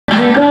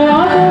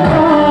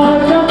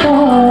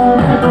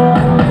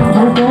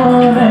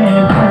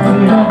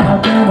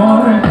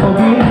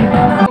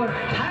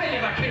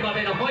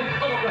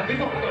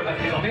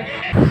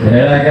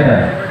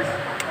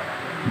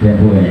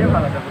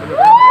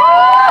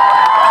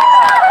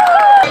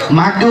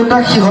মাক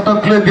দেউতাক সিহঁতক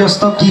লৈ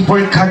ব্যস্ত কি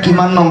পৰীক্ষা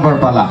কিমান নম্বৰ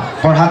পালা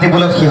পঢ়া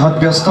টেবুলত সিহঁত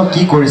ব্যস্ত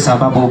কি কৰিছা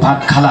বাবু ভাত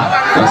খালা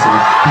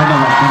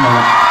ধন্যবাদ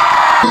ধন্যবাদ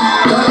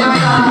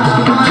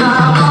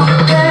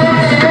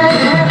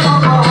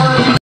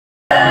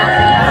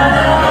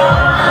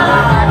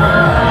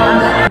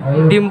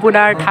ডিম্পু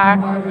দাৰ ঠাক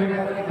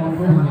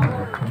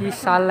কি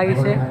চাল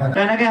লাগিছে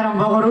তেনেকৈ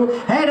আৰম্ভ কৰোঁ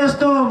হে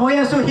দোস্ত মই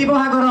আছোঁ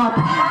শিৱসাগৰত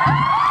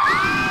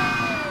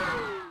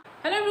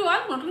হেল্ল' এভৰিৱান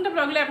নতুন এটা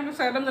ব্লগলৈ আপোনাক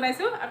স্বাগতম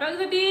জনাইছোঁ আপোনালোকে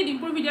যদি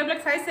ডিম্পুৰ ভিডিঅ'বিলাক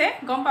চাইছে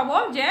গম পাব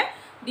যে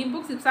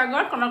ডিম্পুক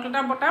শিৱসাগৰত কনকলতা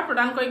বঁটা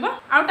প্ৰদান কৰিব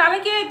আৰু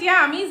তালৈকে এতিয়া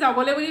আমি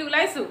যাবলৈ বুলি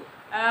ওলাইছোঁ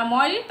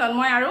মই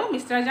তন্ময় আৰু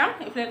মিষ্টাৰ যাম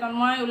এইফালে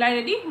তন্ময় ওলাই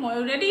ৰেডি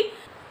ময়ো ৰেডি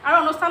আৰু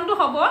অনুষ্ঠানটো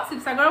হ'ব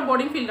শিৱসাগৰৰ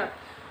বৰ্ডিং ফিল্ডত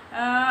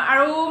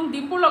আৰু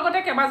ডিম্পুৰ লগতে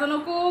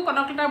কেইবাজনকো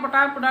কনকলতা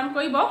বঁটা প্ৰদান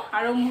কৰিব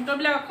আৰু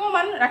মুহূৰ্তবিলাক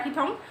অকণমান ৰাখি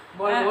থ'ম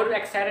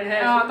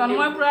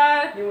তন্ময় পূৰা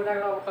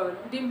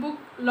ডিম্পুক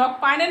লগ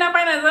পায় নে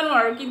নাপায় নাজানো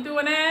আৰু কিন্তু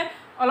মানে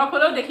অলপ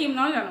হ'লেও দেখিম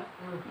নহয় জানো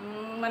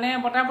মানে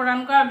বঁটা প্ৰদান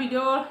কৰা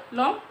ভিডিঅ'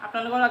 ল'ম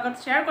আপোনালোকৰ লগত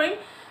শ্বেয়াৰ কৰিম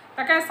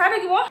তাকে চাই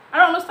থাকিব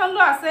আৰু অনুষ্ঠানটো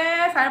আছে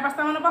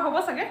 5:30 মানৰ পৰা হ'ব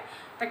চাগে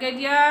তাকে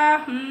এতিয়া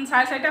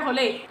 4:30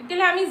 হ'লেই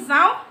তেতিয়াহ'লে আমি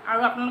যাওঁ আৰু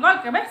আপোনালোকক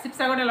একেবাৰে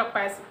শিৱসাগৰতে লগ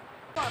পাই আছোঁ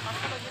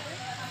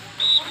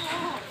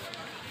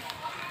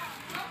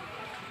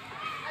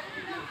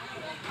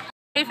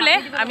এইফালে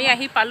আমি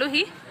আহি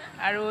পালোহি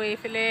আৰু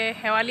এইফালে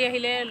শেৱালি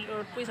আহিলে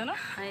ৰ'দ পৰিছে ন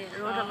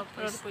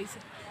ৰ'দ পৰিছে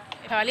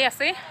শেৱালি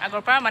আছে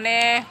আগৰ পৰা মানে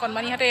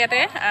কণমানিহঁতে ইয়াতে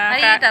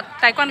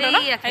টাইকোৱাণ্ডো ন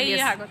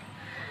আগত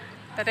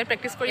তাতে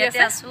প্ৰেক্টিচ কৰি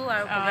আছে আছোঁ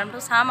আৰু প্ৰগ্ৰামটো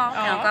চাম আৰু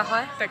কেনেকুৱা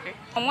হয় তাকে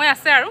সময়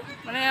আছে আৰু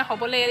মানে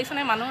হ'বলৈ এৰিছে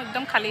নাই মানুহ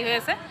একদম খালী হৈ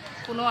আছে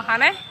কোনো অহা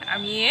নাই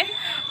আমিয়ে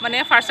মানে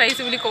ফাৰ্ষ্ট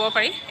আহিছোঁ বুলি ক'ব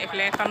পাৰি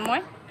এইফালে এখন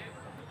মই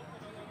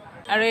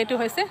আৰু এইটো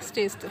হৈছে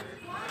ষ্টেজটো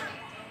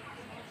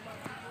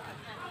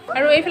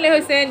আৰু এইফালে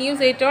হৈছে নিউজ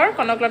 8ৰ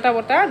কনকলতা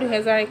বঁটা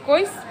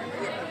 2021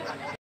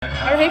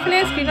 আৰু সেইফালে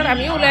স্ক্ৰীণত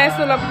আমিও ওলাই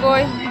আছোঁ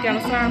অলপকৈ এতিয়া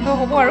অনুষ্ঠান আৰম্ভ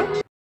হ'ব আৰু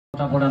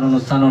বঁটা প্ৰদান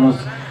অনুষ্ঠান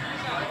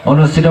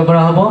অনুষ্ঠিত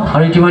কৰা হ'ব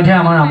আৰু ইতিমধ্যে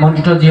আমাৰ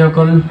আমন্ত্ৰিত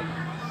যিসকল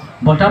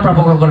বঁটা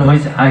প্ৰাপকসকল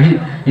হৈছে আহি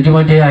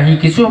ইতিমধ্যে আহি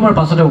কিছু সময়ৰ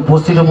পাছতে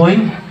উপস্থিত হ'বহি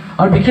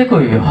আৰু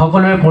বিশেষকৈ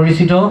সকলোৰে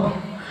পৰিচিত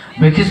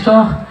বিশিষ্ট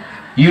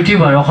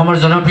ইউটিউবাৰ অসমৰ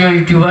জনপ্ৰিয়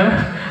ইউটিউবাৰ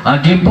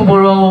ডিম্পু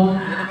বৰুৱাও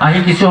আহি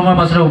কিছু সময়ৰ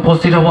পাছতে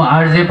উপস্থিত হ'ব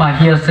RJ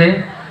পাহি আছে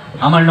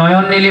আমাৰ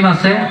নয়ন নীলিম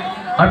আছে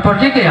আৰু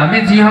প্ৰত্যেকে আমি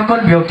যিসকল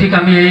ব্যক্তিক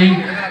আমি এই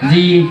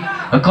যি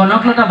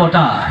কনকলতা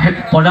বঁটা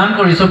প্ৰদান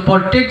কৰিছোঁ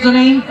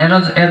প্ৰত্যেকজনেই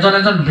এজন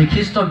এজন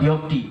বিশিষ্ট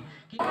ব্যক্তি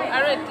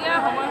আৰু এতিয়া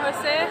সময়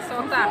হৈছে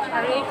 6টা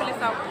আৰু এইফালে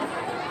চাওক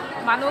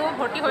মানুহ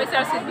ভৰ্তি হৈছে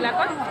আৰু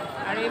চিটবিলাকত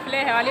আৰু এইফালে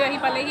শেৱালিও আহি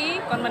পালেহি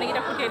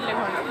কণমানিকেইটা পঠিয়াই দিলে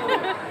ঘৰলৈ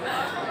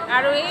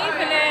আৰু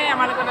এইফালে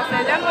আমাৰ লগত আছে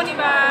জানমণি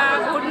বা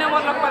বহুত দিনৰ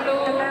মূৰত লগ পালোঁ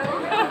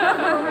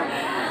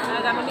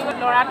জানমণি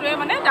ল'ৰাটোৱে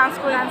মানে ডান্স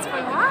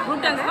কৰিব গ্ৰুপ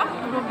ডান্স ন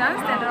গ্ৰুপ ডান্স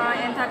তেহেঁতৰ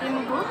N13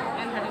 গ্ৰুপ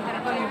N13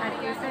 তেনেকৈ ইনভাইট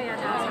কৰিছে ইয়াত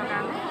ডান্সৰ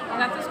কাৰণে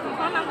ডান্স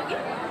স্কুলখনৰ নাম কি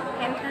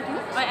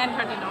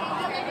N13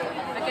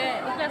 তাকে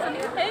এইফালে আছে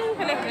নেকি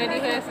সেইফালে ৰেডি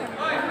হৈ আছে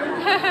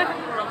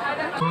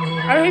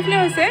আৰু সেইফালে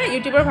হৈছে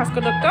ইউটিউবৰ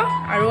ভাস্কৰ দত্ত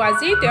আৰু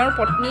আজি তেওঁৰ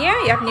পত্নীয়ে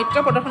ইয়াত নৃত্য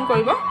প্ৰদৰ্শন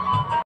কৰিব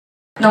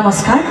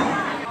নমস্কাৰ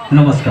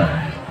নমস্কাৰ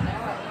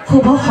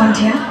শুভ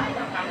সন্ধিয়া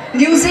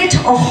নিউজ 8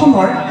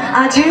 অসমৰ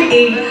আজিৰ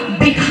এই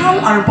বিশাল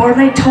আৰু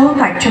বৰ্ণাঢ্য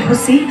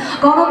কাৰ্যসূচী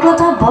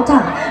কনকলতা বঁটা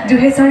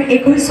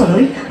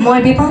 2021লৈ মই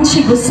বিপাঞ্চী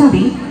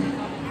গোস্বামী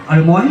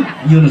আৰু মই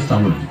ইউনুছ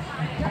তামুলী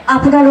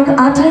আপোনালোক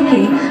আটাইকে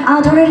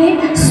আদৰেৰে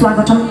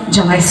স্বাগতম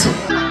জনাইছোঁ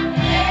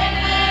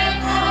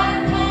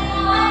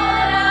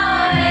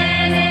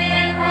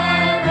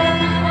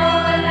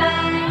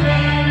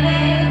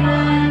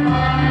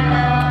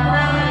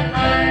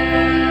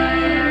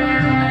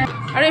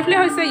আৰু এইফালে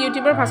হৈছে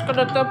ইউটিউবৰ ভাস্কৰ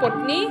দত্তৰ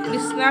পত্নী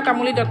কৃষ্ণা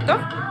তামুলী দত্ত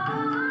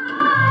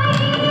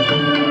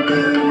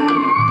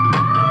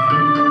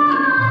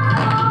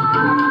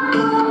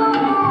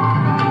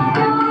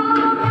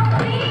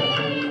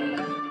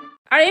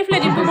আৰু এইফালে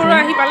ডিম্পু বৰুৱা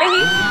আহি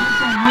পালেহি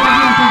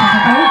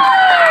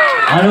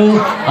আৰু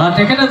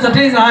তেখেতে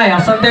য'তেই যায়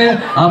আচলতে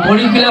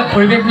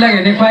পৰিৱেশবিলাক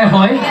এনেকুৱাই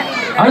হয়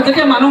আৰু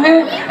যেতিয়া মানুহে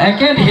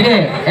একে ধীৰে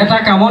এটা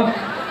কামত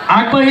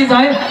আগবাঢ়ি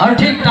যায় আৰু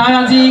ঠিক তাৰ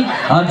আজি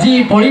যি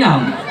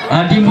পৰিণাম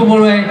ডিম্পু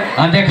বৰুৱাই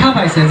দেখা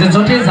পাইছে যে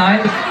য'তে যায়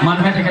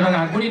মানুহে তেখেতক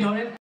আগুৰি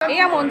ধৰে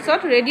এয়া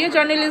মঞ্চত ৰেডিঅ'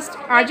 জাৰ্নেলিষ্ট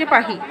RJ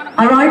পাহি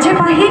আৰু RJ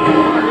পাহিক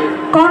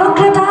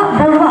কনকলতা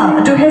বৰুৱা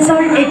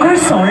 2021ৰ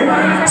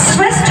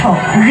শ্ৰেষ্ঠ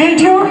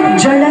ৰেডিঅ'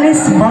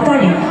 জাৰ্নেলিষ্ট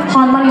বঁটাৰে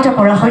সন্মানিত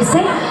কৰা হৈছে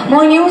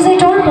মই নিউজ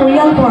 8ৰ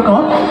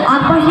পৰিয়ালবৰ্গক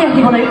আগবাঢ়ি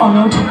আহিবলৈ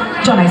অনুৰোধ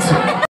জনাইছোঁ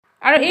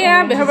আৰু এয়া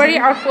বেহৰবাৰী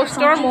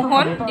আউটপোষ্টৰ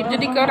মোহন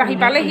দীপজ্যোতিকত আহি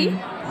পালেহি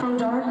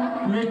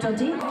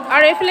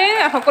আৰু এইফালে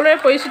সকলোৰে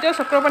পৰিচিত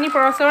চক্ৰপাণী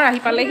পৰশৰ আহি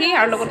পালেহি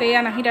আৰু লগতে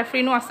এয়া নাহিদা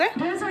ফ্ৰীনো আছে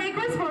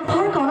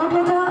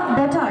কনকলতা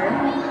বঁটাৰ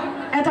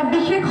এটা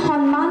বিশেষ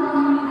সন্মান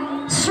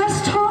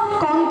শ্ৰেষ্ঠ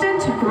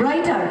কণ্টেণ্ট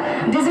ৰাইটাৰ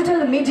ডিজিটেল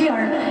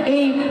মিডিয়াৰ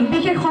এই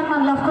বিশেষ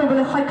সন্মান লাভ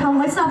কৰিবলৈ সক্ষম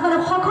হৈছে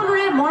আপোনালোক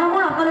সকলোৰে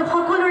মৰমৰ আপোনালোক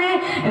সকলোৰে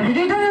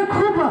হৃদয়ৰ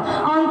খুব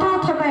অন্তৰত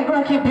থকা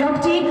এগৰাকী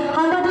ব্যক্তি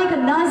সাংবাদিক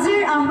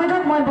নাজিৰ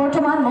আহমেদক মই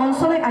বৰ্তমান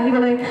মঞ্চলৈ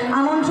আহিবলৈ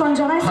আমন্ত্ৰণ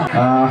জনাইছোঁ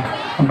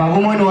বাবু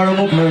মই নোৱাৰোঁ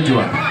মোক লৈ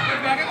যোৱা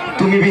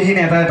তুমি বিহীন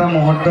এটা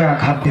মুহূৰ্তই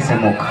আঘাত দিছে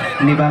মোক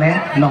নিবানে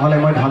নহ'লে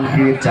মই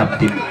ধনশিৰিত জাপ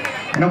দিম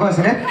এনেকুৱা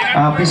আছিলে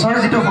পিছৰ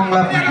যিটো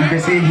সংলাপ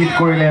বেছি হিট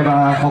কৰিলে বা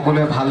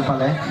সকলোৱে ভাল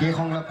পালে সেই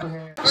সংলাপটো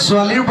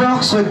ছোৱালীৰ বয়স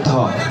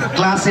 14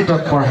 ক্লাছ 8ত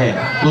পঢ়ে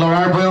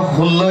ল'ৰাৰ বয়স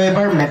 16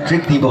 এবাৰ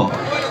মেট্ৰিক দিব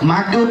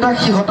মাক দেউতাক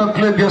সিহঁতক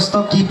লৈ ব্যস্ত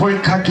কি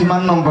পৰীক্ষা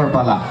কিমান নম্বৰ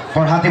পালা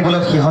পঢ়া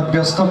টেবুলত সিহঁত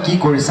ব্যস্ত কি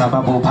কৰিছা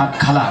বাবু ভাত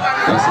খালা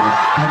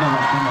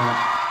ধন্যবাদ ধন্যবাদ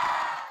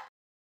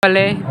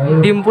ফালে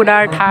ডিম্পু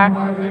দাৰ ঠাক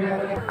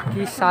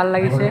কি চাল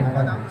লাগিছে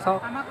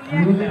চাওক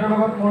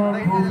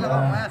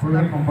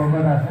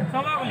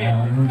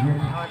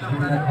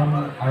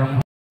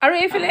আৰু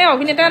এইফালে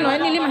অভিনেতা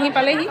নয়ন নীলিম আহি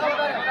পালেহি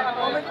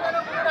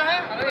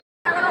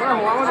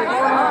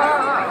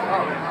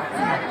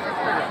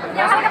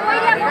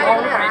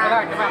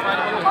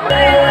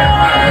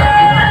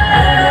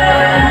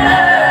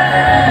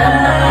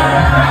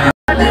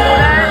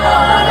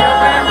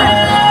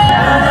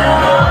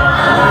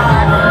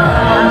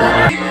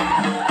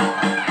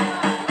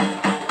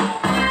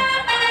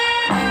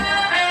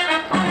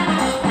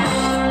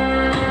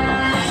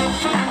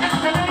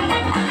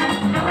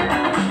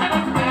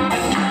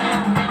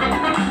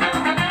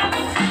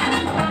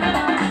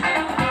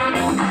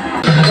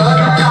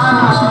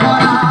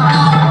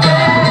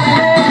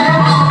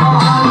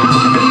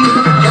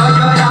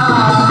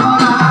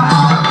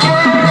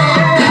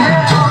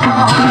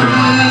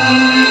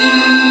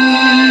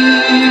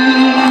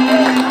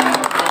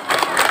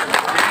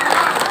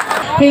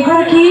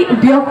সেইগৰাকী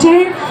ব্যক্তিৰ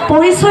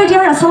পৰিচয়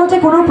দিয়াৰ আচলতে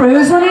কোনো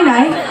প্ৰয়োজনেই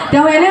নাই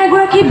তেওঁ এনে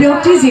এগৰাকী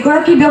ব্যক্তি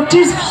যিগৰাকী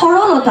ব্যক্তিৰ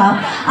সৰলতা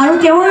আৰু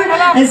তেওঁৰ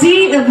যি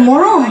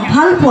মৰম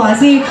ভাল পোৱা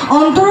যি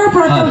অন্তৰৰ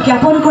পৰা তেওঁ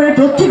জ্ঞাপন কৰে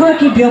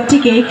প্ৰতিগৰাকী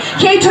ব্যক্তিকেই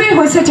সেইটোৱেই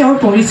হৈছে তেওঁৰ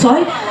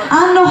পৰিচয়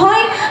আন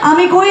নহয়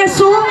আমি কৈ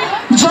আছোঁ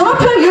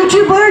জনপ্ৰিয়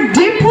ইউটিউবাৰ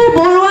ডিম্পু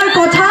বৰুৱাৰ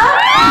কথা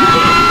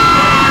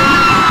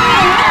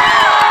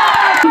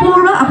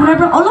আপোনাৰ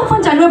পৰা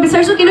অলপমান জানিব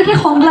বিচাৰিছোঁ কিন্তু সেই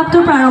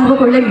সংলাপটোৰ পৰা আৰম্ভ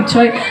কৰিলে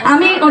নিশ্চয়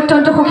আমি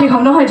অত্যন্ত সুখী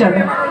হ'ম নহয়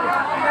জানো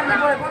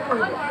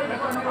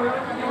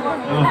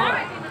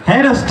হে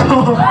দোস্ত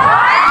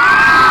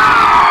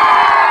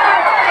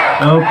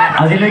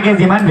আজিলৈকে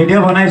যিমান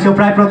ভিডিঅ' বনাইছোঁ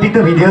প্ৰায় প্ৰতিটো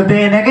ভিডিঅ'তে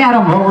এনেকৈ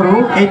আৰম্ভ কৰোঁ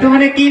এইটো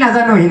মানে কি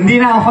নাজানো হিন্দী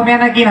না অসমীয়া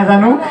না কি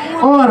নাজানো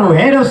আৰু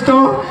হে দোস্ত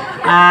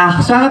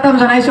স্বাগতম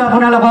জনাইছোঁ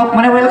আপোনালোকক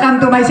মানে welcome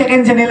to my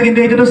second channel কিন্তু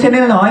এইটোতো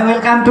চেনেল নহয়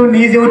ৱেলকাম টু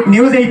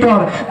নিউজ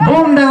 8ৰ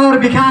বোম ডাঙৰ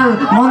বিশাল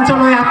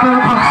মঞ্চলৈ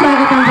আপোনালোকক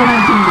স্বাগতম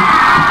জনাইছোঁ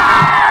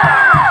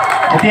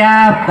এতিয়া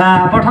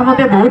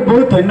প্ৰথমতে বহুত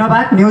বহুত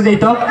ধন্যবাদ নিউজ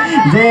 8ক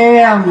যে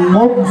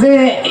মোক যে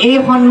এই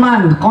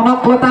সন্মান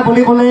কনকলতা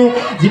বুলি ক'লে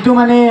যিটো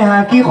মানে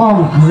কি ক'ম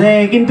যে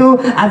কিন্তু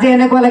আজি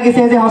এনেকুৱা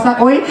লাগিছে যে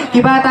সঁচাকৈ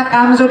কিবা এটা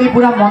কাম যদি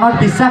পূৰা মনত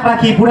বিশ্বাস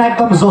ৰাখি পূৰা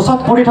একদম জচত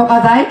কৰি থকা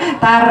যায়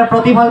তাৰ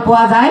প্ৰতিফল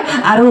পোৱা যায়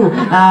আৰু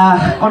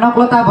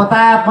কনকলতা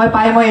বঁটা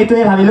মই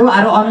এইটোৱে ভাবিলোঁ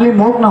আৰু অনলি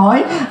মোক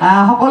নহয়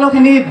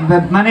সকলোখিনি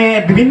মানে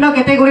বিভিন্ন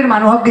কেটেগৰীৰ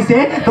মানুহক দিছে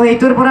তো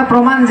এইটোৰ পৰা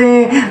প্ৰমাণ যে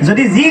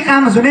যদি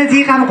যোনে যি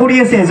কাম কৰি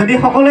আছে যদি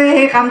সকলোৱে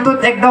এই কামটোত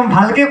একদম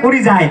ভালকৈ কৰি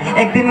যায়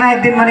একদিন না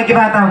একদিন মানে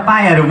কিবা এটা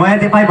পায় আৰু মই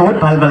আজি পাই বহুত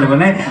ভাল পালোঁ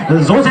মানে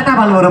জোচ এটা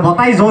পালোঁ আৰু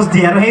বঁটাই জোচ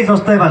দিয়ে আৰু সেই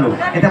জোচটোৱে পালোঁ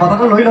এতিয়া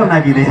বঁটাটো লৈ লওঁ না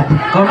কি দে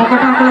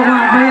কৰ্মকৰ্তাসকলক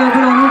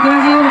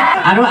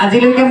আৰু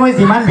আজিলৈকে মই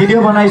যিমান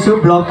ভিডিঅ' বনাইছোঁ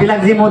ব্লগবিলাক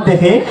যি মোক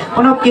দেখে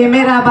কোনো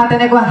কেমেৰা বা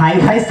তেনেকুৱা হাই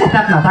ফাই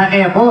ছেটআপ নাথাকে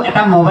আকৌ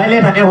এটা মোবাইলে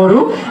থাকে সৰু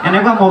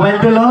এনেকুৱা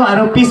মোবাইলটো লওঁ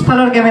আৰু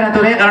পিছফালৰ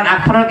কেমেৰাটোৰে কাৰণ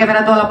আগফালৰ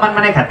কেমেৰাটো অলপমান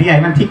মানে ঘাটিয়া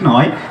ইমান ঠিক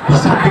নহয়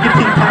ঠিক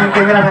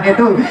কেমেৰা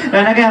থাকেতো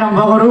এনেকৈ আৰম্ভ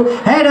কৰোঁ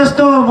হে দোস্ত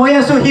মই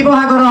আছোঁ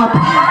শিৱসাগৰত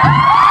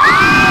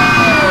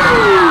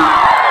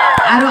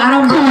আৰু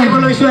আৰম্ভ কৰিব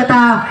লৈছোঁ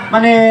এটা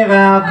মানে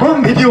বম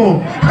ভিডিঅ'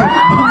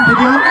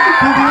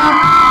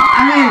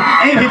 আমি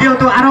এই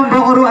ভিডিঅ'টো আৰম্ভ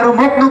কৰোঁ আৰু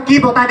মোকনো কি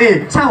বঁটা দিয়ে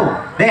চাওঁ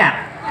দেয়া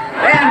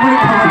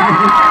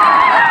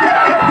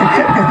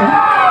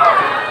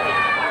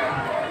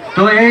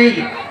তো এই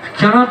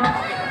ক্ষণত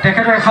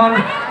তেখেতৰ এখন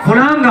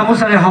সুনাম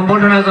গামোচাৰে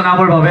সম্বৰ্ধনা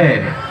জনাবৰ বাবে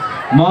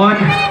মই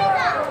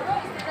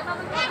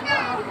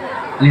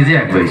নিজে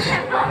আগবাঢ়িছোঁ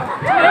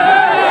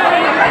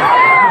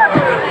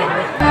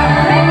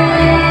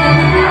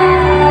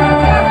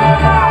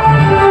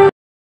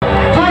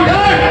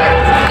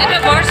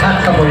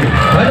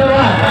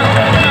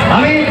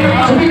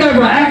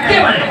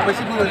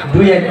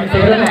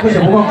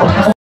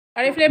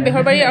আৰু এইফালে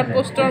বেহৰবাৰী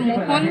আউটপোষ্টৰ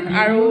মোহন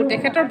আৰু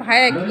তেখেতৰ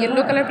ভায়েক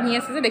য়েল্ল' কালাৰ পিন্ধি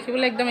আছে যে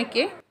দেখিবলৈ একদম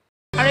একে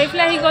আৰু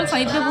এইফালে আহি গ'ল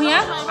সানিধ্য ভূঞা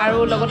আৰু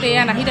লগতে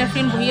এয়া নাহিদ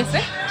আফ্ৰিন বহি আছে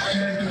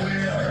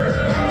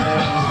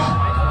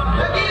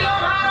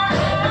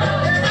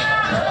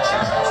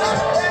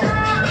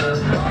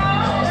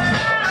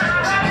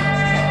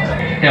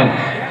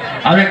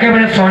আৰু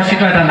একেবাৰে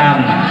চৰ্চিত এটা নাম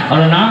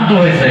আৰু নামটো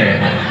হৈছে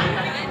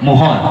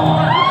মোহন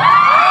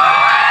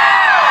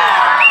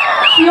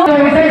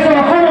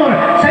অসমৰ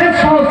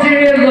শ্ৰেষ্ঠ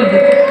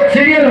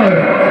চিৰিয়েলৰ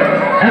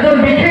এজন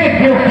বিশেষ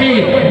ব্যক্তি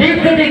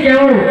দীপজ্যোতি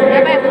কেওৰ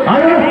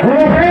আৰু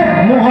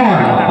মোহন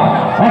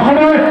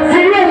অসমৰ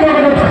চিৰিয়েল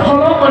জগতত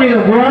সলনি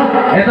লগোৱা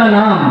এটা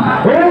নাম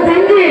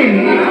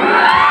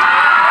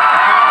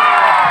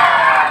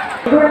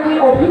এগৰাকী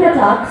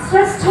অভিনেতাক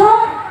শ্ৰেষ্ঠ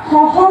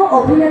সহ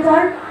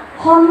অভিনেতাৰ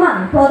সন্মান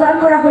প্ৰদান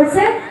কৰা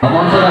হৈছে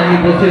মঞ্চত আহি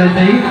উপস্থিত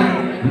হৈছে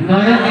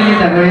নয়ন নীলিম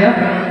ডাঙৰীয়া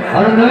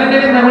আৰু নয়ন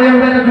নীলিম ডাঙৰীয়াৰ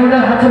বাবে এটা দুটা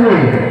হাত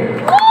চাপৰি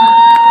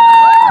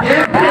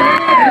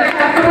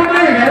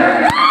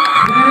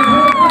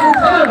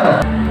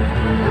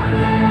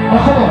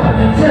অসমৰ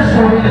শ্ৰেষ্ঠ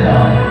অভিনেতা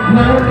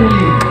নয়ন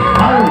নীলিম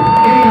আৰু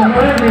এই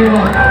নয়ন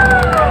নীলিমক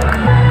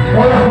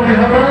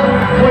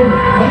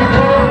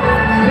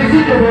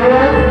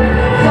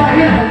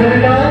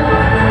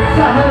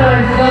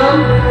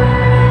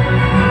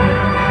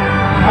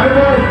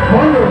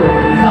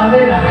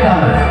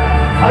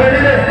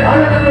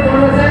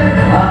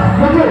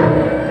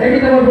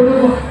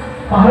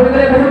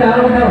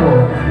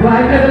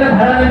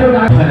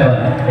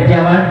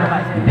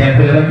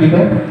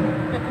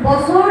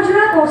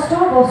বছৰজোৰা কষ্ট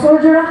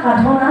বছৰজোৰা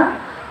সাধনা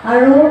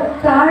আৰু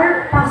তাৰ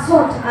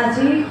পাছত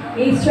আজি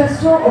এই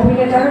শ্ৰেষ্ঠ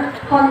অভিনেতাৰ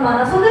সন্মান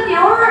আচলতে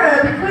তেওঁৰ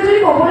বিষয়ে যদি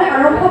ক'বলৈ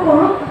আৰম্ভ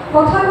কৰোঁ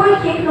কথা কৈ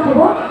শেষ নহ'ব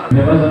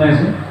ধন্যবাদ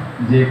জনাইছোঁ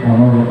যে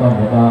কনকলতা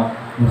বঁটা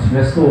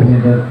শ্ৰেষ্ঠ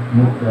অভিনেতাক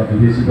মোক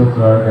বিবেচিত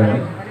কৰাৰ কাৰণে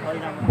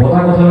বঁটা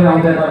কথালৈ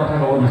আহোঁতে এটা কথা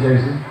ক'ব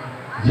বিচাৰিছোঁ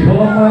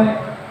জীৱনত মই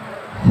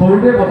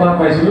সৰুতে বঁটা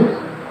পাইছিলোঁ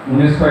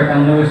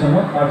 1991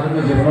 চনত তাৰপিছত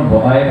জীৱনত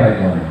বঁটাই পাই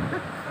পোৱা নাই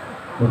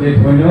গতিকে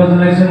ধন্যবাদ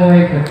জনাইছোঁ মই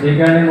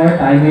এইকাৰণে মই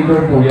টাইমিটৰ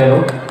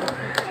পৰিয়ালক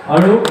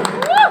আৰু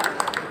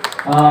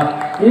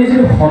এই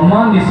যিটো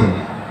সন্মান দিছে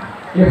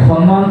এই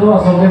সন্মানটো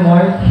আচলতে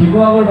মই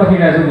শিৱসাগৰবাসী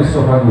ৰাইজক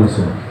উৎসৰ্গা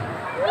কৰিছোঁ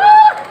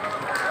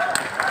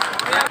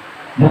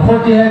মুখত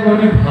যিহে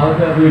কৰি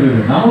ভালকৈ ধুই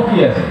লৈছোঁ নামত কি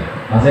আছে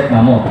আছে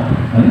কামত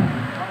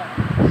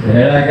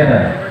চেহেৰা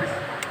একেটাই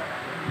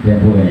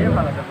ডেম্পু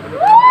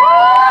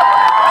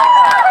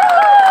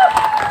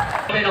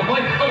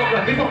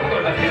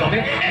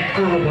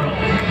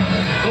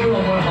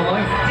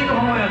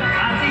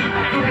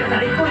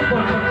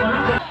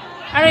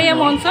আৰু এই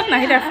মঞ্চত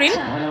নাহিদ আফৰিন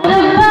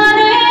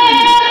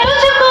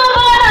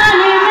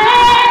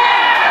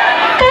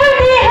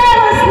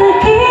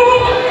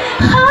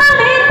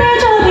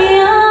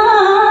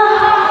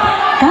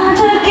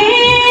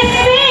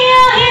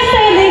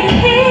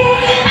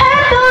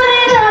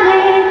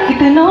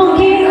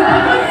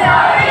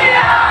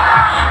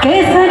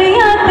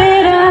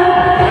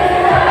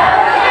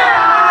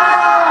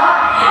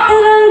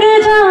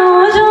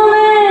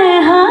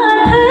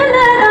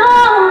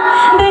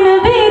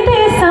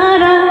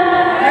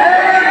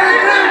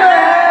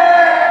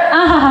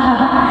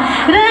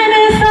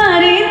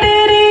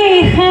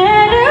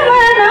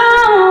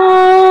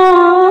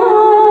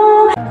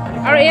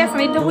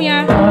Sanidhya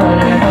bhuyan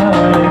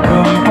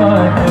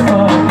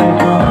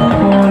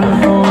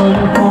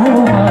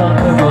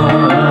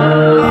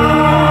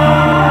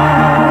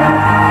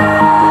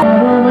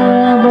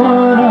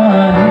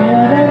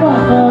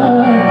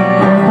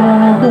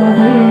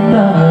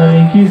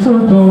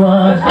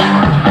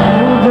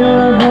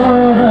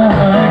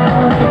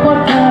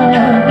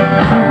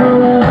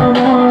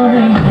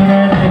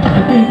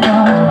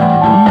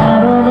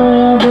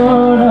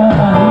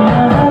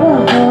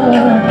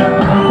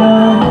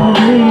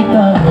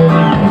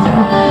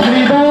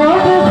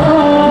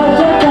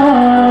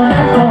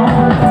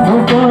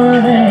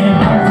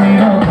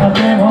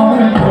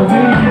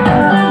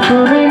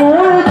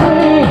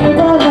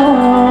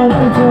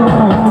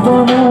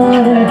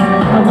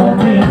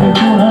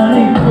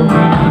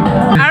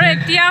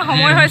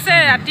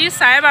ৰাতি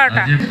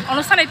 12:30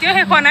 অনুষ্ঠান এতিয়াও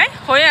শেষ হোৱা নাই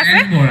হৈ আছে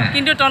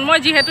কিন্তু তন্ময়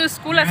যিহেতু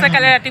স্কুল আছে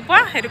কালি ৰাতিপুৱা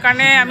সেইটো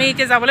কাৰণে আমি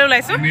এতিয়া যাবলৈ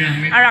ওলাইছোঁ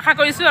আৰু আশা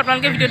কৰিছোঁ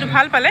আপোনালোকে ভিডিঅ'টো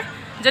ভাল পালে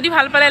যদি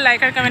ভাল পালে লাইক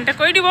আৰু কমেণ্ট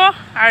কৰি দিব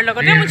আৰু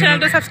লগতে মোৰ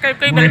চেনেলটো ছাবস্ক্ৰাইব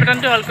কৰি বেল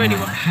বাটনটো অল কৰি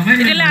দিব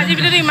তেতিয়াহ'লে আজি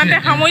ভিডিঅ'টো ইমানতে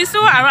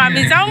সামৰিছোঁ আৰু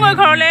আমি যাওঁগৈ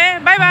ঘৰলৈ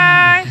বাই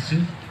বাই